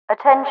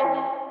Attention,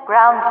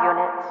 ground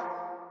units.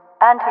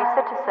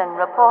 Anti-citizen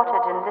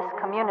reported in this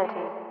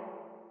community.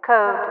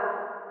 Code: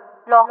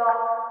 lock,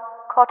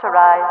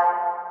 cauterize,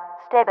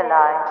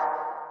 stabilize.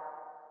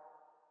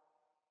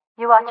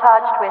 You are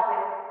charged with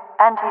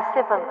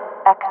Anti-Civil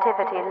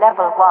Activity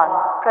Level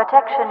 1,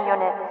 Protection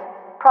Units,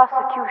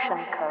 Prosecution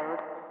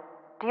Code.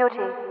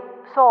 Duty: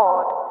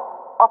 sword,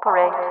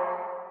 operate.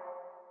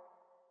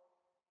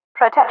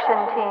 Protection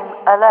Team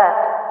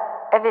alert.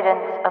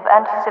 Evidence of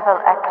anti-civil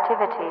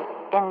activity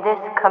in this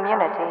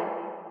community.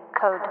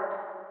 Code: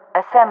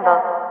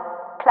 assemble,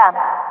 clamp,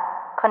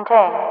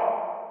 contain.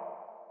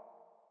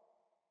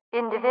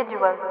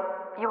 Individual,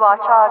 you are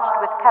charged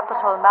with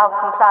capital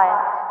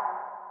malcompliance.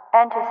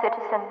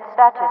 Anti-citizen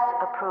status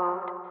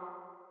approved.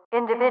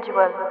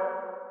 Individual,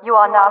 you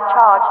are now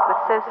charged with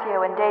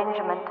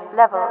socio-endangerment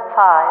level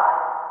 5.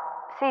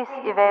 Cease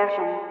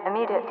evasion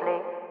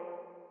immediately.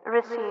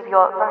 Receive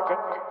your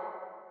verdict.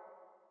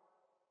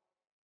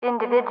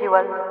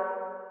 Individual,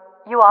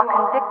 you are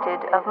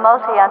convicted of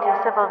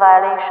multi-anti-civil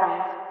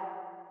violations.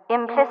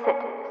 Implicit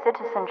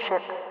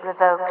citizenship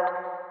revoked.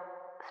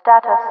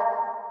 Status: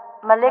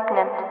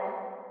 malignant.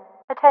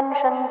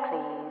 Attention,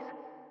 please.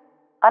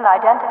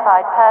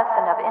 Unidentified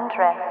person of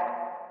interest.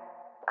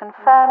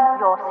 Confirm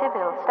your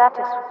civil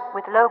status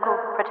with local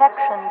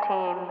protection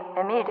team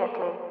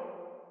immediately.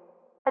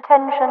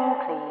 Attention,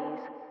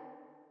 please.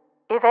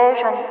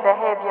 Evasion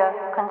behavior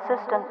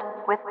consistent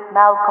with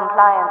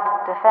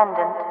malcompliant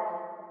defendant.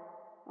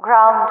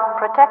 Ground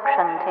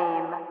protection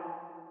team.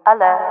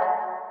 Alert.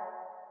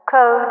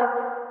 Code: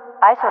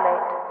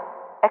 isolate,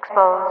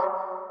 expose,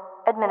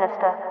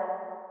 administer.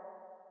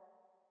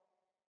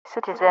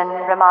 Citizen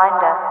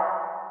reminder.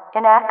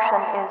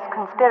 Inaction is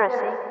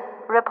conspiracy.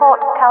 Report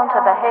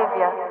counter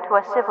behavior to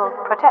a civil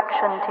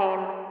protection team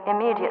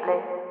immediately.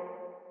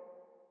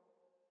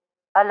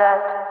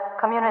 Alert.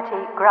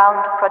 Community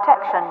ground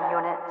protection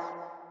units.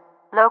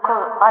 Local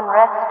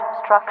unrest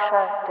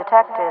structure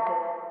detected.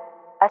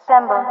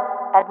 Assemble,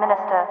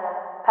 administer,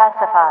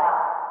 pacify.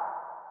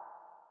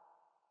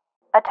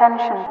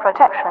 Attention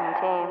protection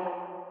team.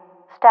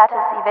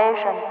 Status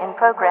evasion in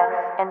progress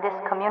in this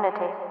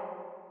community.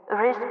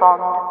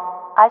 Respond,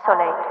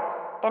 isolate,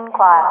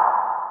 inquire.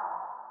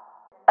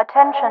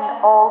 Attention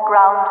all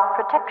ground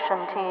protection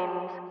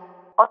teams.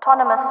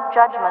 Autonomous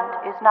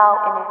judgment is now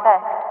in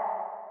effect.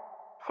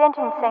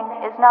 Sentencing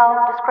is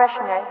now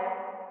discretionary.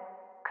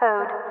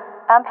 Code: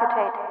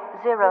 amputate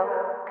 0,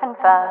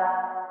 confirm.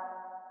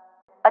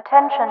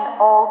 Attention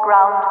all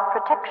ground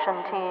protection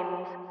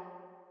teams.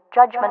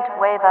 Judgment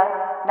waiver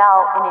now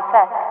in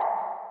effect.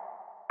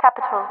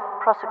 Capital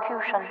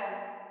prosecution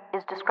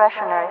is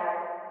discretionary.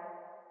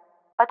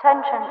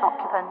 Attention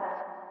occupants.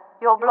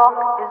 Your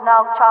block is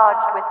now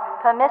charged with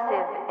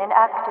permissive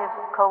inactive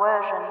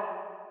coercion.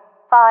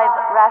 5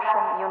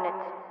 ration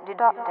units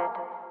deducted.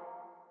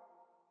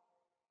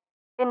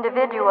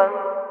 Individual,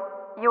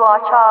 you are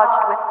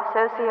charged with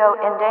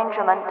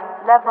socio-endangerment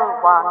level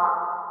 1.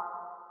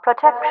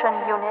 Protection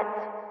units,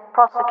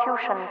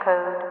 prosecution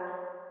code.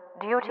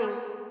 Duty: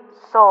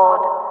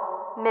 sword,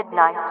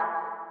 midnight.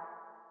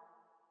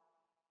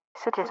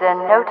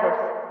 Citizen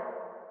notice.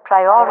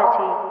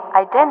 Priority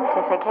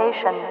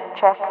identification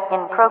check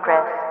in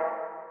progress.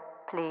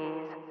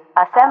 Please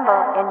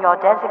assemble in your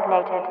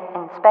designated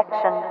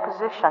inspection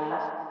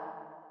positions.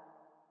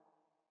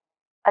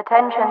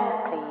 Attention,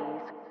 please.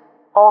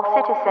 All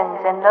citizens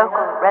in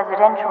local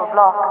residential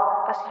block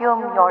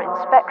assume your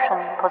inspection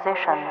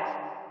positions.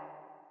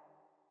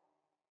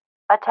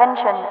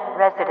 Attention,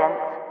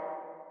 residents.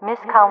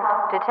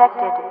 Miscount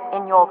detected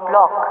in your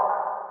block.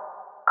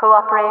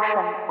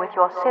 Cooperation with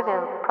your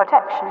civil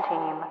protection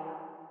team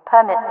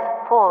permits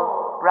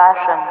full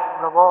ration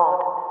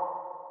reward.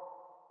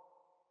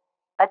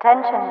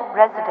 Attention,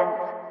 residents.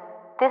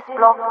 This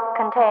block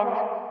contains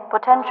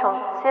potential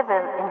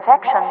civil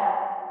infection.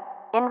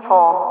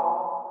 Inform.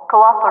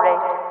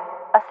 Cooperate.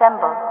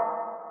 Assemble.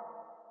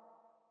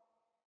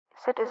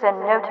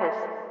 Citizen notice.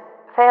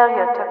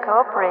 Failure to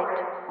cooperate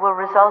will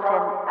result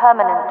in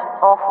permanent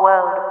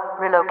off-world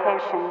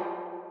relocation.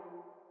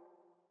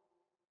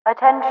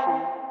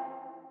 Attention,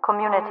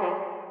 community.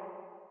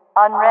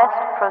 Unrest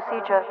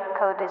procedure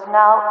code is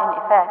now in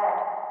effect.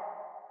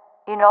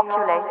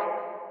 Inoculate,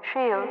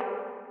 shield,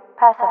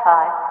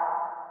 pacify.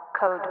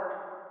 Code: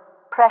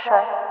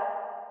 pressure,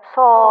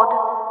 sword,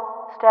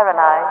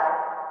 sterilize.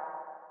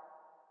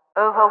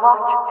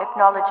 Overwatch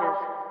acknowledges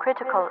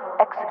critical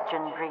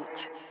oxygen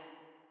breach.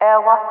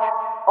 Airwatch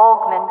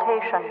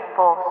augmentation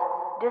force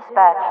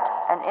dispatched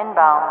and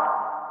inbound.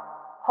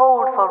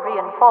 Hold for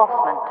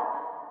reinforcement.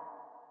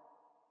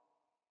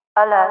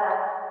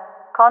 Alert.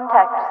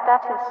 Contact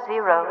status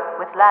 0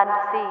 with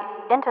Land-Sea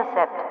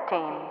intercept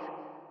teams.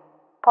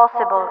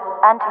 Possible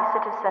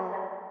anti-citizen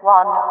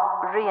 1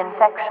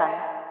 reinfection.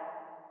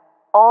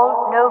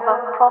 All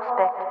Nova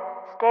Prospect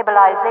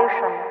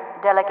stabilization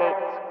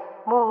delegates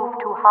move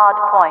to hard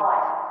points.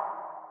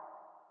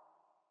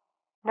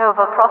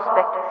 Nova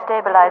Prospect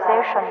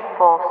Stabilization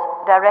Force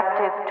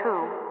Directive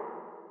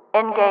 2.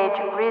 Engage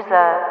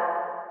reserve.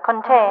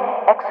 Contain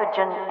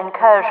exogen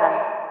incursion.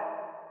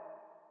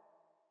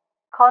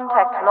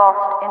 Contact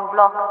lost in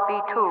Block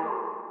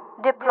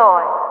B2.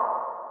 Deploy.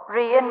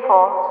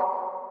 Reinforce.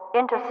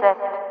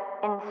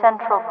 Intercept in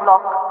Central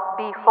Block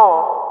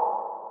B4.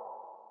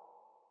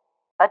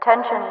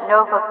 Attention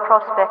Nova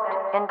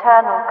Prospect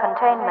internal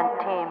containment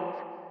teams.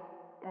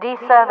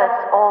 Deservice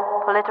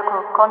all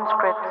political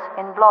conscripts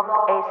in Block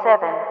A7.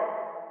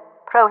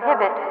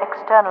 Prohibit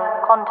external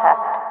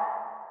contact.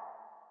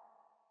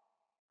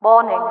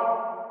 Warning.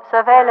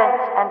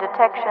 Surveillance and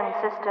detection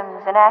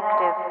systems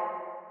inactive.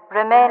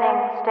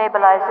 Remaining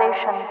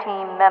stabilization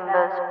team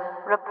members,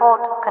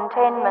 report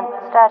containment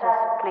status,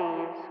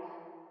 please.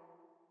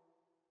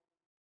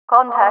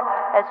 Contact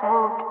has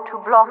moved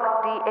to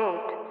Block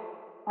D8.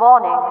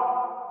 Warning.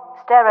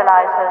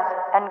 Sterilizers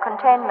and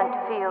containment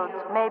fields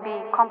may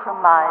be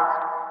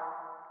compromised.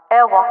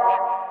 Airwatch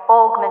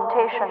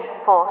Augmentation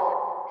Force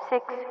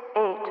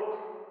 6-8.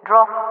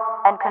 Drop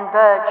and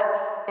converge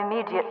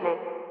immediately.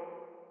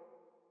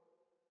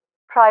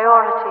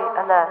 Priority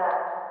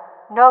alert.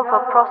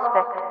 Nova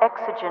Prospect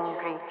Exogen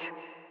breach.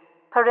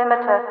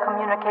 Perimeter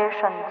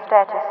communication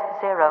status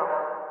 0.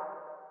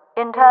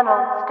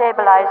 Internal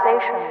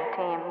stabilization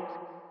teams.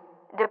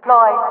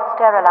 Deploy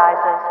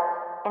sterilizers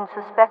in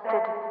suspected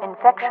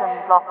infection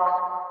blocks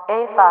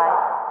A5,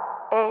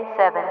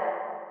 A7,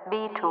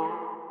 B2.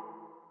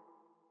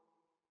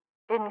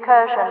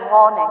 Incursion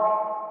warning.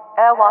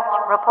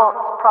 Airwatch reports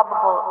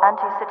probable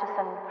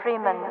anti-citizen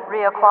Freeman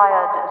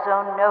reacquired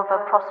Zone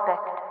Nova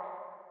Prospect.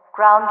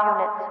 Ground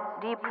units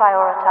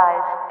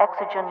deprioritize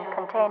exogen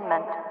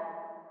containment.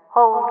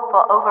 Hold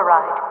for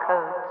override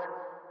codes.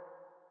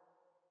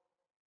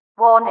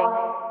 Warning.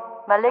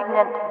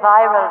 Malignant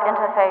viral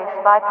interface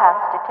bypass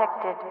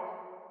detected.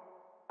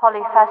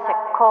 Polyphasic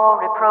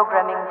core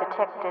reprogramming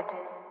detected.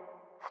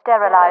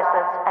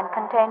 Sterilizers and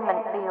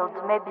containment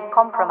fields may be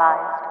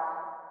compromised.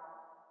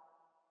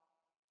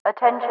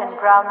 Attention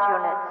ground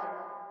units.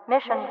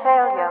 Mission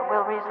failure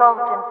will result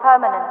in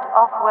permanent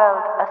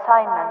off-world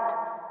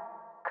assignment.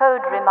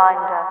 Code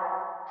reminder.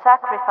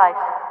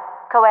 Sacrifice.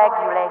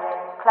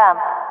 Coagulate. Clamp.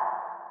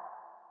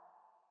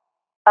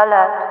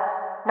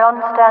 Alert.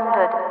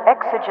 Non-standard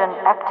exogen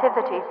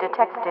activity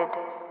detected.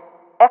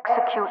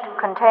 Execute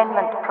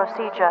containment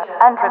procedure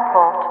and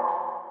report.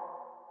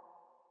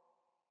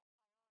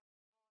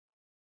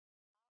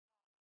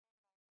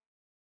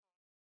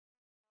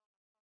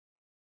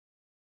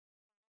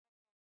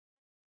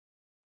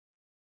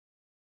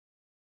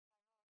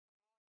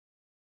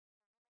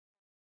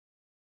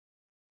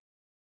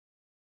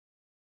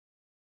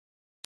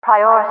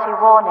 Priority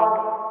warning.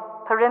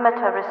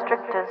 Perimeter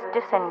restrictors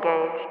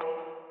disengaged.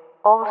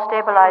 All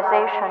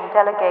stabilization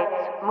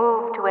delegates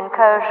move to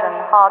incursion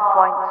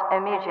hardpoints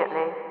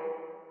immediately.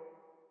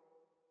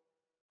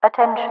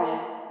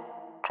 Attention.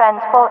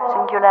 Transport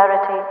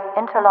singularity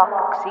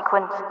interlock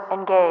sequence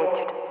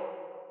engaged.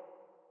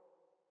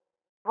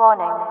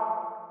 Warning.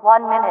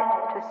 1 minute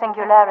to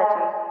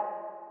singularity.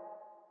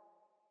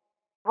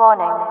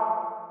 Warning.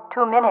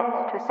 2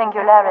 minutes to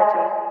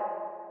singularity.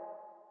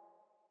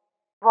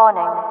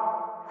 Warning.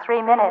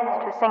 3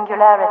 minutes to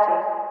singularity.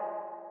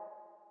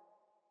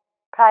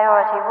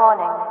 Priority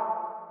warning.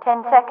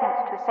 10 seconds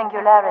to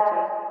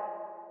singularity.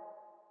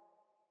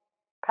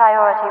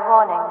 Priority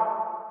warning.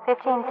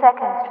 15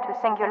 seconds to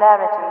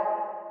singularity.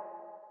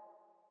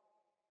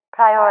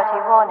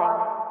 Priority warning.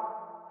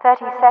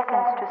 30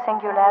 seconds to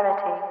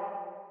singularity.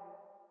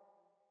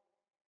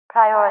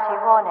 Priority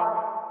warning.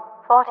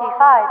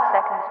 45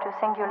 seconds to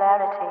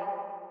singularity.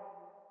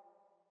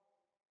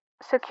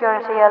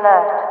 Security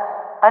alert.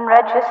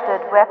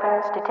 Unregistered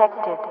weapons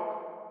detected.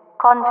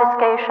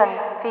 Confiscation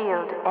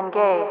field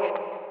engaged.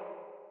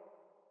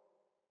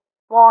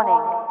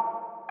 Warning.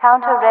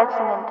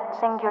 Counter-resonant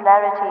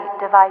singularity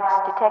device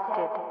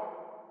detected.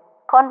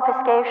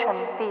 Confiscation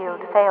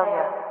field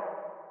failure.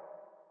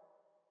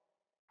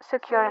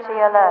 Security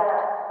alert.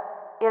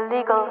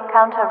 Illegal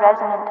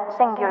counter-resonant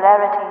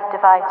singularity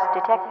device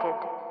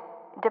detected.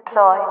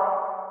 Deploy.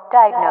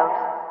 Diagnose.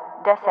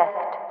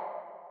 Dissect.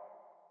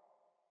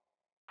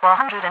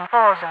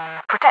 404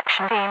 Zone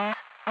Protection Teams,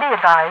 be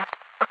advised,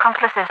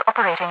 accomplices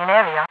operating in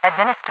area,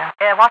 administer.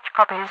 Airwatch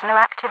copies no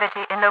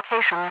activity in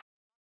location.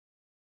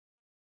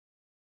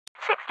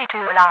 62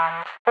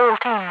 alarms. All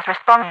teams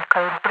respond.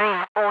 Code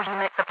 3. All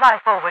units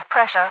apply forward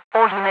pressure.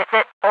 All units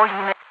hit. All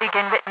units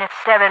begin witness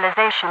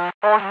sterilization.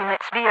 All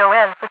units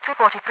VOL for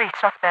 243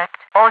 suspect.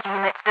 All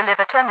units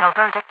deliver terminal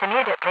verdict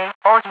immediately.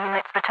 All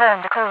units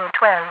return to code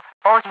 12.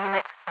 All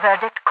units,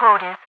 verdict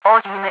code is.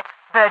 All units,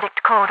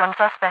 verdict code on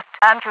suspect.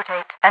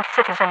 Amputate and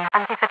citizen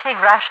anti-fatigue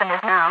ration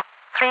is now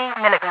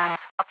 3 milligrams.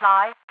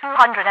 Apply.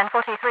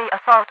 243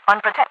 assault on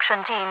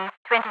protection team.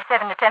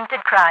 27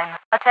 attempted crime.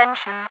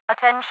 Attention,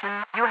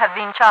 attention. You have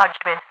been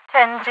charged with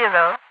 10-0.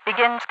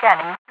 Begin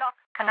scanning. Lock,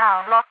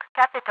 canal lock,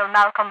 capital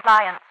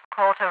malcompliance.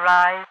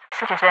 Cauterize.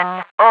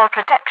 Citizen. All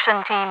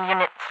protection team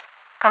units.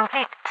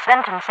 Complete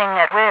sentencing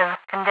at will.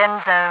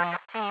 Condemned zone.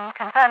 Team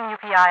confirm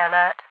UPI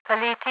alert.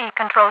 Police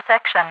control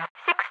section.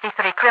 6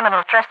 63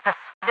 criminal trespass.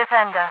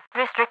 Defender.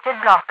 Restricted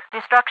block.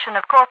 Destruction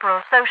of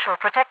corporal social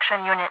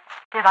protection units.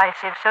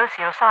 Divisive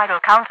socio-sidal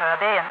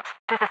counter-abeyance.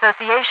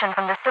 Disassociation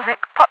from the civic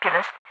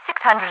populace.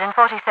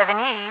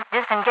 647E.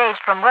 Disengaged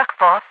from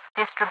workforce.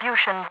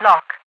 Distribution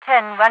block.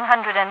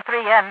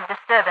 10-103M.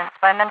 Disturbance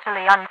by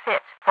mentally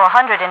unfit.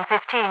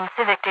 415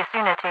 civic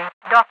disunity.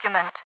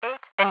 Document. 8.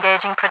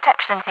 Engaging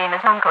protection team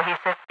is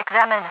non-cohesive.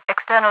 Examine.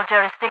 External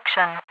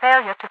jurisdiction.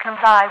 Failure to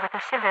comply with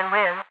the civil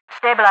will.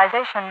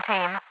 Stabilization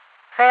team.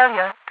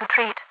 Failure to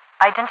treat.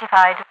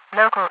 Identified.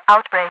 Local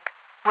outbreak.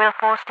 Will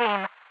force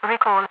team.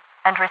 Recall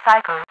and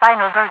recycle.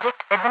 Final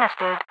verdict.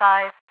 Administered.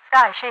 5.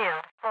 Sky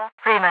Shield. 4.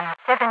 Freeman.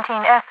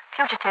 17F.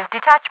 Fugitive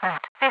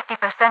detachment.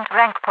 50%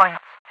 rank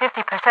points.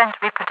 50%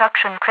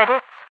 reproduction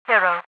credits.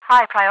 Hero.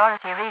 High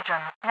priority region.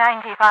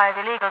 95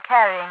 illegal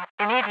carrying.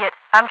 Immediate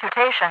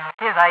amputation.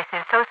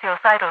 Divisive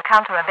sociocidal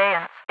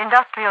counter-abeyance.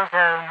 Industrial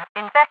zone.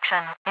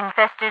 Infection.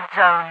 Infested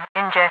zone.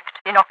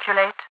 Inject.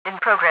 Inoculate. In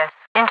progress.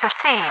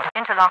 Intercede.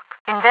 Interlock.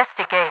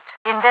 Investigate.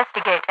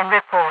 Investigate and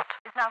report.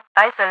 Is now.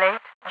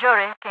 Isolate.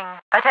 Jury. King.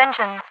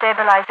 Attention.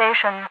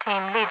 Stabilization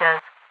team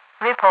leaders.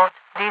 Report.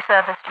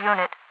 Deserviced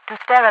unit to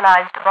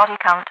sterilized body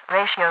count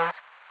ratios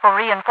for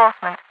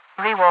reinforcement,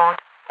 reward,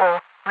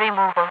 or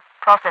removal.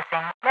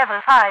 Processing. Level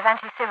 5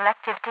 anti-civil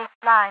activity.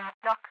 Line.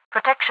 Lock.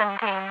 Protection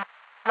team.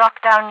 Lock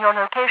down your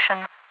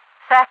location.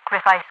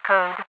 Sacrifice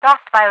code.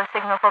 Lost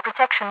biosignal for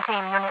protection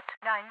team unit.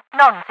 9.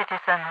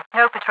 Non-citizen.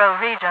 No patrol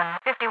region.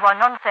 51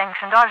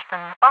 non-sanctioned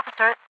arson.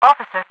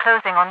 Officer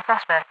closing on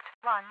suspect.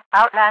 1.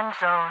 Outland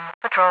zone.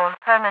 Patrol.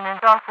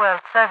 Permanent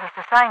off-world service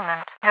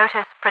assignment.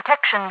 Notice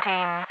protection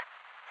teams.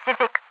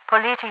 Civic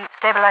polity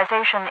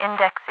stabilization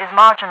index is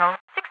marginal.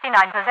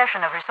 69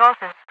 possession of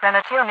resources.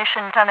 Premature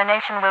mission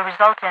termination will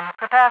result in.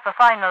 Prepare for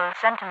final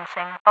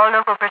sentencing. All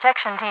local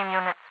protection team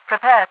units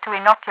prepare to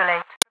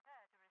inoculate.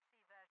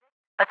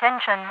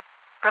 Attention.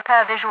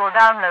 Prepare visual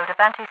download of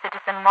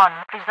Anti-Citizen 1.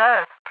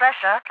 Preserve.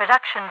 Pressure.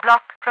 Production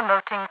block.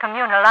 Promoting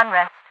communal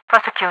unrest.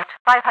 Prosecute.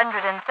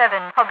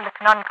 507 public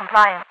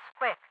non-compliance.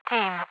 Quick.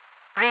 Team.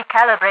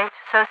 Recalibrate.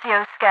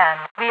 Socio-scan.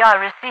 We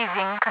are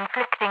receiving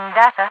conflicting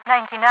data.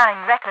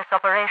 99 reckless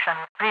operation.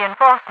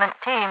 Reinforcement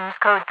teams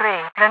code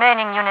 3.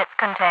 Remaining units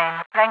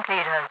contain. Rank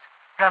leaders.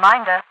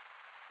 Reminder.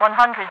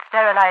 100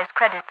 sterilized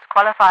credits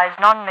qualifies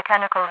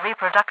non-mechanical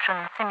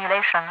reproduction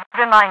simulation.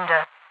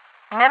 Reminder.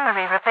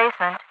 Memory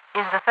replacement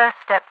is the first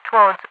step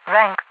towards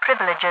rank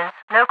privileges.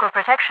 Local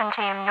protection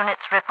team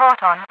units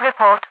report on.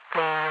 Report,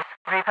 please.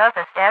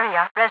 Repurposed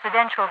area.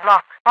 Residential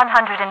block.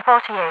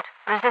 148.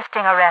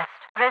 Resisting arrest.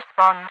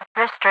 Respond.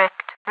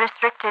 Restrict.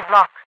 Restricted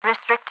block.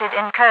 Restricted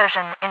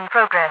incursion in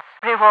progress.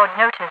 Reward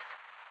notice.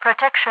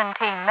 Protection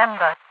team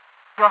member.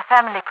 Your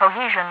family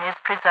cohesion is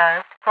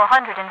preserved.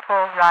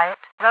 404 riot.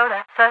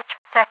 Roller. Search.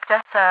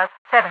 Sector. Serve.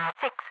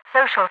 7-6.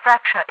 Social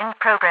fracture in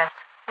progress.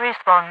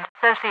 Respond.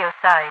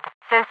 Socio-side.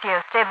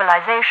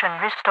 Socio-stabilization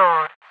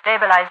restored.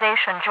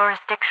 Stabilization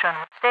jurisdiction.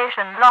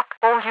 Station block.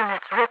 All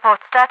units report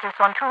status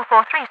on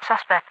 243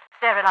 suspect.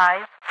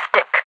 Sterilize.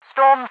 Stick.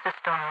 Storm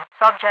system.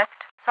 Subject.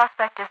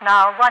 Suspect is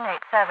now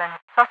 187.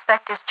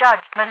 Suspect is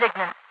judged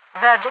malignant.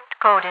 Verdict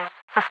code is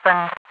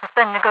suspend.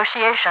 Suspend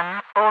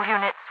negotiations. All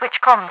units switch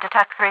comm to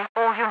TAC 3.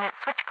 All units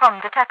switch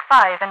comm to TAC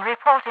 5 and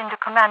report into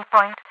command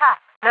point. TAC.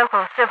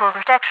 Local civil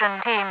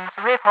protection teams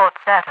report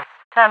status.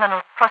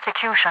 Terminal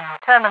prosecution.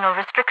 Terminal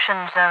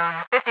restriction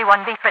zone.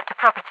 51B threat to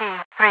property.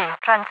 3.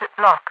 Transit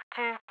block.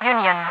 2.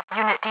 Union.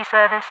 Unit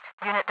deserviced.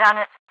 Unit down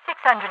at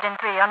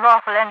 603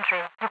 unlawful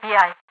entry.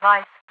 UPI.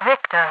 Vice.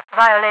 Victor.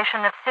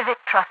 Violation of civic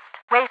trust.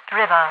 Waste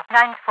River.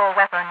 94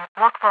 weapon.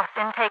 Workforce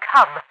intake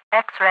hub.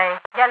 X-ray.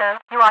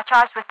 Yellow. You are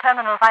charged with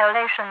terminal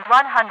violations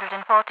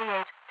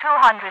 148,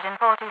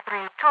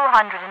 243,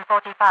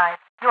 245.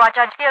 You are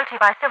judged guilty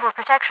by civil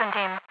protection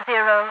team.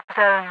 0.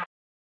 Zone.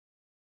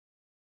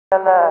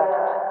 Alert.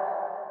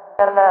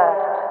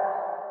 Alert.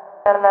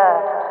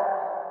 Alert.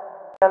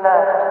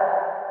 Alert.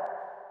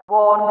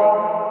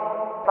 Warning.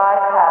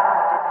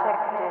 Bypass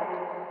detected.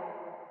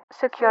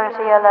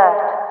 Security alert.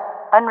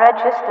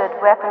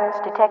 Unregistered weapons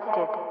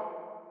detected.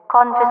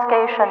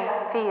 Confiscation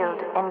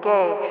field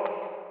engaged.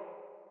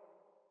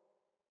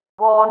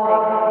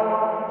 Warning.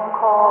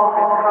 Core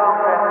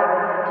reprogramming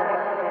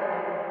detected.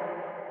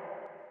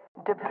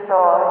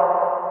 Deploy.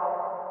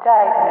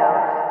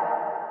 Diagnose.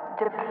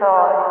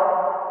 Deploy.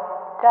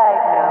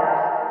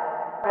 Diagnose.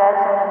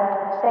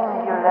 Resonant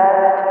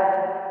singularity.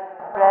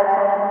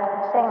 Resonant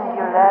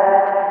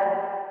singularity.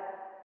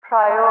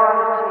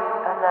 Priority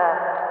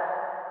alert.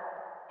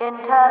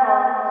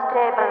 Internal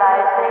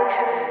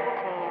stabilization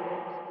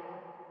teams.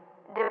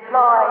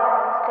 Deploy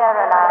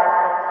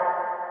sterilizers.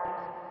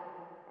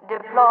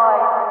 Deploy.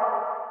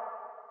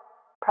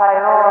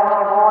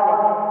 Priority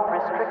warning.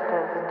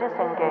 Restrictors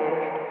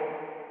disengaged.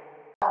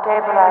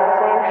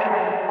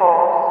 Stabilization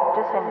force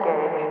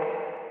disengaged.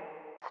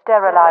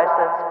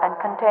 Sterilizers and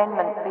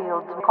containment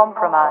fields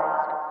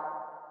compromised.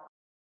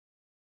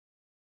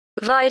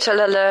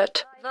 Vital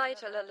alert.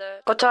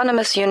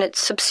 Autonomous units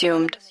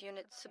subsumed.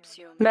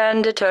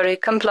 Mandatory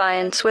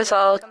compliance with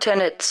all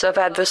tenets of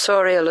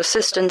Adversarial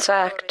Assistance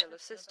Act.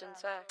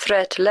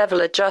 Threat level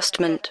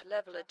adjustment.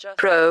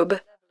 Probe.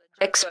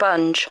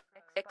 Expunge.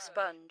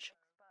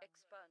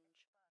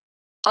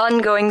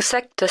 Ongoing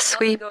sector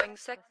sweep.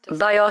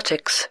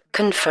 Biotics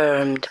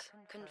confirmed.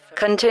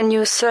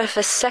 Continue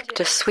surface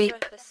sector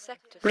sweep.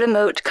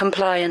 Remote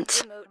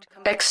compliance.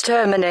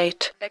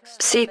 Exterminate.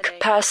 Seek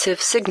passive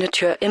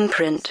signature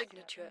imprint.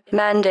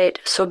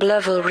 Mandate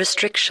sublevel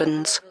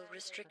restrictions.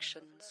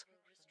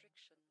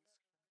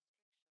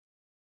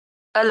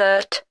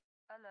 Alert.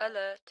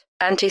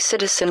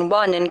 Anti-Citizen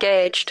 1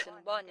 engaged.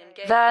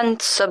 Van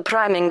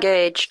subprime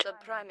engaged.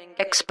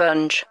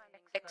 Expunge.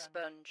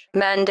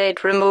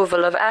 Mandate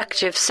removal of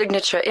active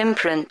signature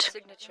imprint.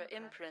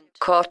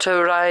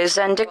 Cauterize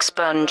and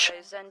expunge.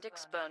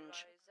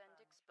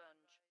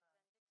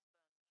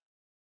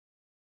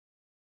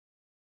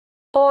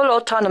 All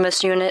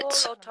autonomous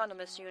units,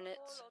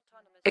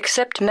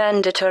 except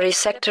mandatory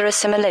sector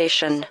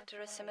assimilation.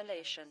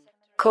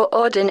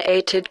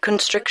 Coordinated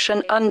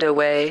constriction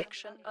underway.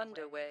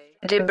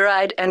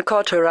 Debride and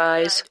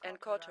cauterize.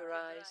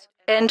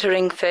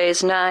 Entering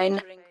Phase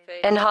 9.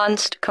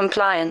 Enhanced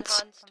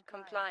compliance.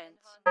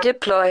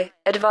 Deploy,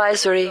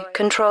 advisory,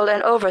 control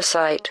and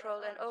oversight.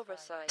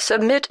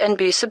 Submit and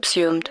be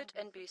subsumed.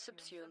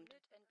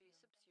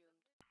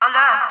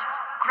 Alert,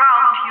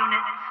 ground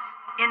units.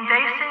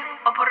 Invasive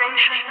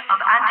operation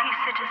of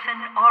anti-citizen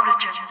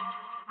origin.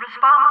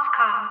 Response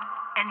code,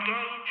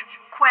 engage,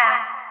 quell,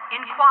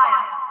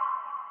 inquire.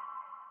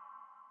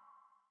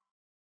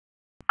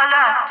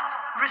 Alert,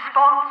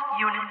 response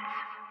units.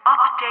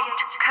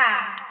 Update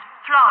code.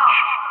 Flush,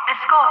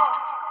 escort,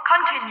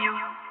 continue.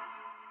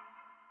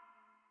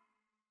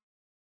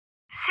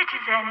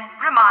 Citizen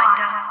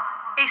reminder.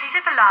 A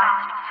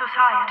civilized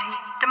society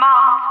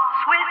demands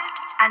swift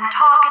and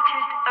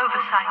targeted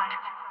oversight.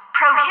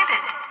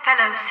 Prohibit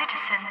fellow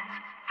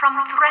citizens from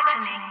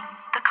threatening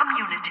the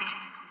community.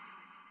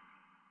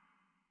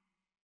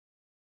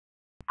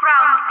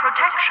 Ground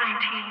protection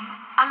team,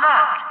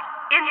 alert.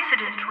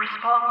 Incident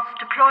response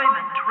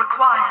deployment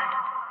required.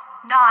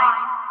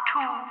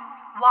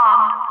 9212.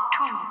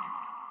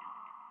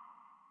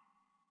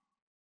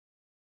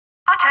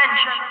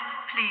 Attention,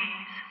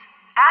 please.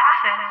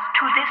 Access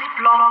to this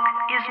block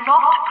is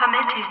not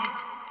permitted.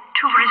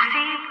 To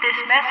receive this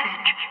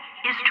message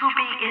is to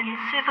be in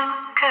civil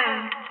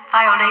code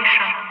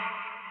violation.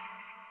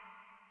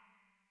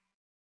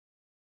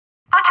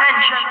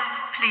 Attention,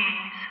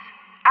 please.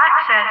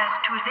 Access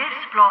to this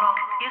block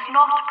is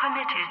not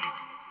permitted.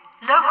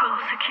 Local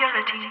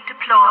security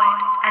deployed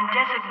and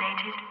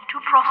designated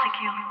to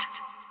prosecute.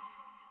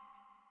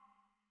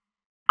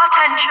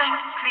 Attention,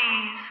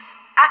 please.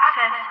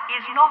 Access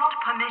is not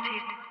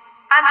permitted.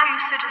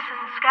 Anti-citizen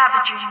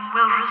scavenging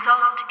will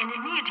result in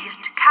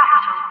immediate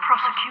capital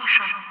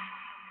prosecution.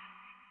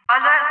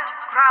 Alert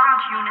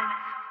ground units.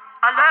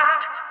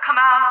 Alert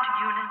command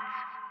units.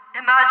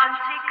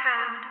 Emergency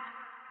code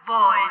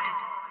void.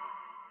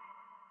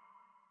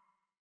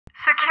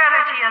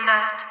 Security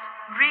alert.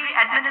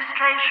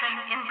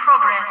 Re-administration in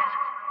progress.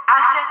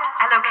 Asset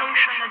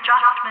allocation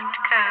adjustment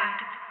code.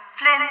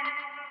 Flint.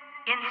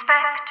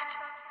 Inspect.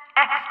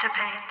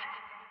 Extirpate.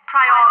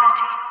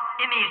 Priority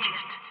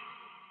immediate.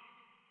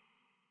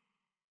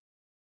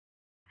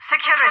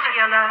 Security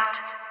alert.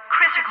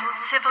 Critical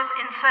civil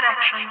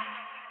insurrection.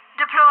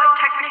 Deploy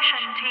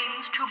technician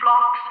teams to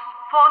blocks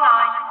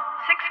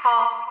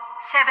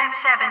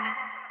 496477.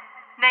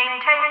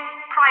 Maintain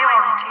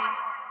priority.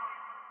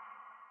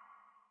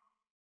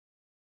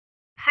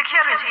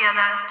 Security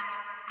alert.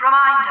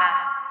 Reminder,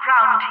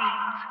 ground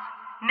teams.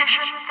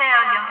 Mission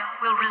failure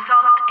will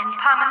result in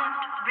permanent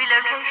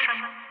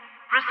relocation.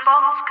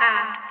 Response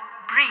code,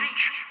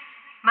 breach.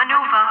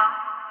 Maneuver,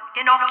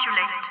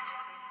 inoculate.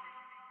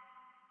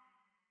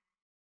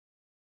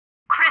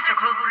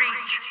 Critical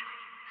breach.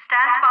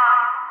 Stand by.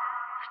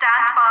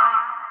 Stand by.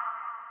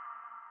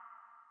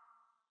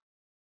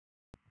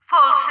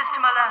 Full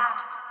system alert.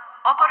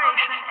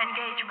 Operation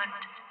engagement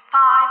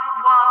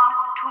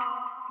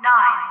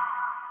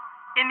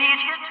 5129.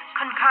 Immediate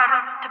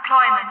concurrent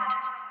deployment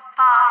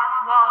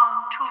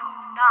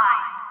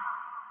 5129.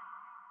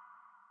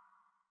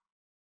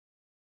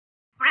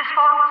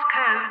 Response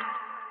code.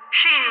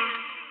 Shield.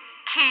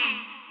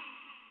 Key.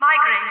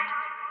 Migrate.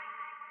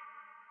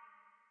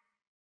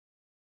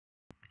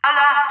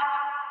 Alert.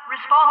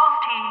 Response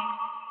team.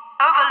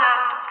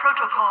 Overload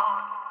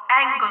protocol.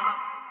 Angle.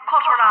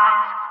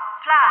 Cauterize.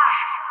 Flash.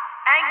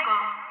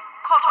 Angle.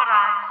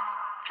 Cauterize.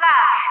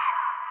 Flash.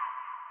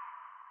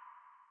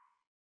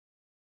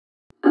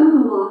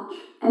 Overwatch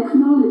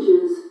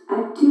acknowledges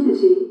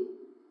activity.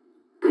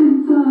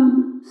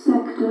 Confirm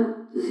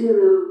Sector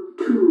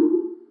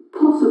 02.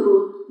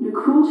 Possible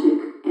necrotic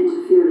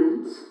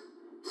interference.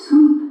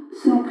 Sweep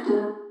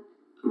sector.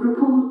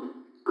 Report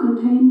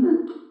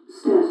containment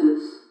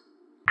status.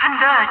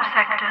 Converge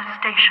Sector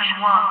Station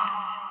 1.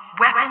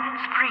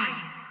 Weapons free.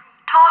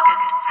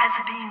 Target has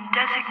been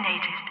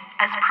designated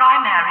as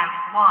primary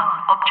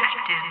 1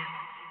 objective.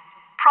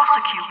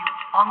 Prosecute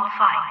on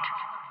site.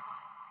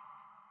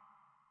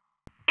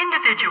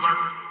 Individual,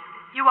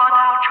 you are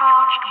now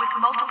charged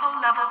with multiple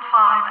Level 5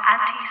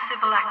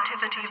 anti-civil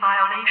activity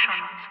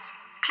violations.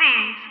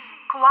 Please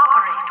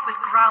cooperate with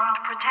Ground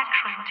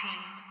Protection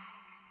Team.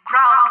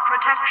 Ground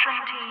Protection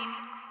Team,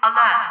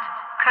 alert.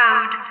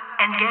 Code,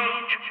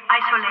 engage,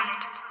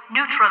 isolate,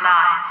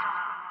 neutralize.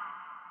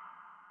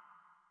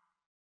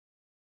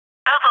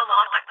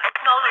 Overwatch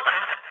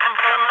acknowledges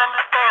containment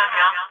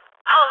failure.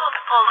 Hold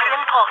for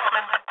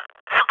reinforcement.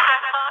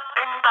 Suppressor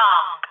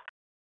inbound.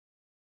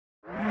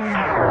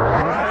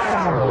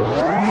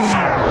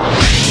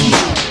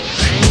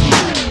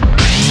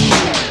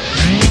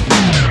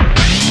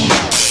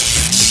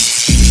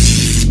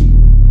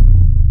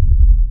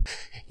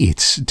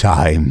 It's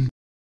time